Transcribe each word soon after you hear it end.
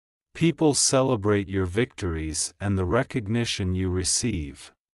People celebrate your victories and the recognition you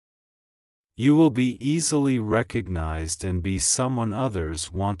receive. You will be easily recognized and be someone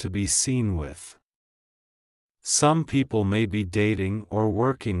others want to be seen with. Some people may be dating or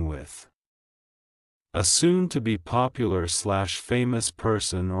working with a soon-to-be popular/famous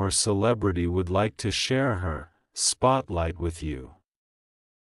person or celebrity would like to share her spotlight with you.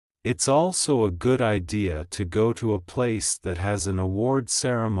 It's also a good idea to go to a place that has an award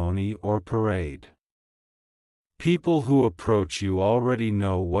ceremony or parade. People who approach you already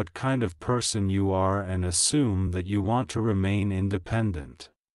know what kind of person you are and assume that you want to remain independent.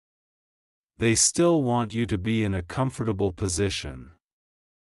 They still want you to be in a comfortable position.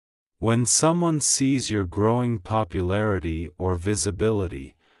 When someone sees your growing popularity or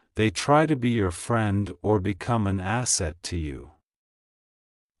visibility, they try to be your friend or become an asset to you.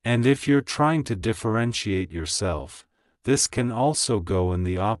 And if you're trying to differentiate yourself, this can also go in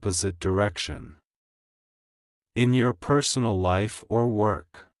the opposite direction. In your personal life or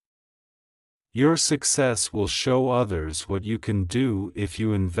work, your success will show others what you can do if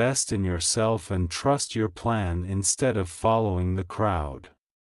you invest in yourself and trust your plan instead of following the crowd.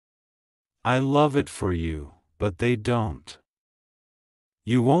 I love it for you, but they don't.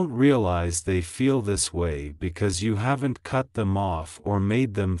 You won't realize they feel this way because you haven't cut them off or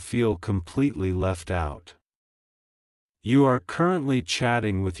made them feel completely left out. You are currently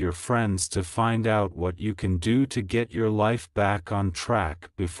chatting with your friends to find out what you can do to get your life back on track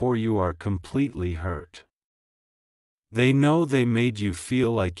before you are completely hurt. They know they made you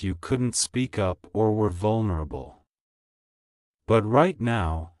feel like you couldn't speak up or were vulnerable. But right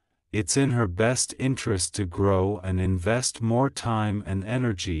now, it's in her best interest to grow and invest more time and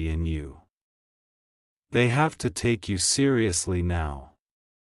energy in you. They have to take you seriously now.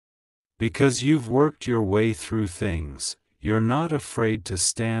 Because you've worked your way through things, you're not afraid to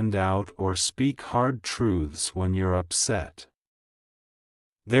stand out or speak hard truths when you're upset.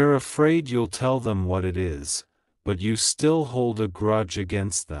 They're afraid you'll tell them what it is, but you still hold a grudge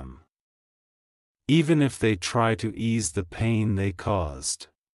against them, even if they try to ease the pain they caused.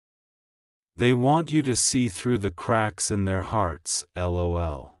 They want you to see through the cracks in their hearts,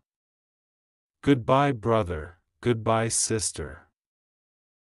 LOL. Goodbye, brother, goodbye, sister.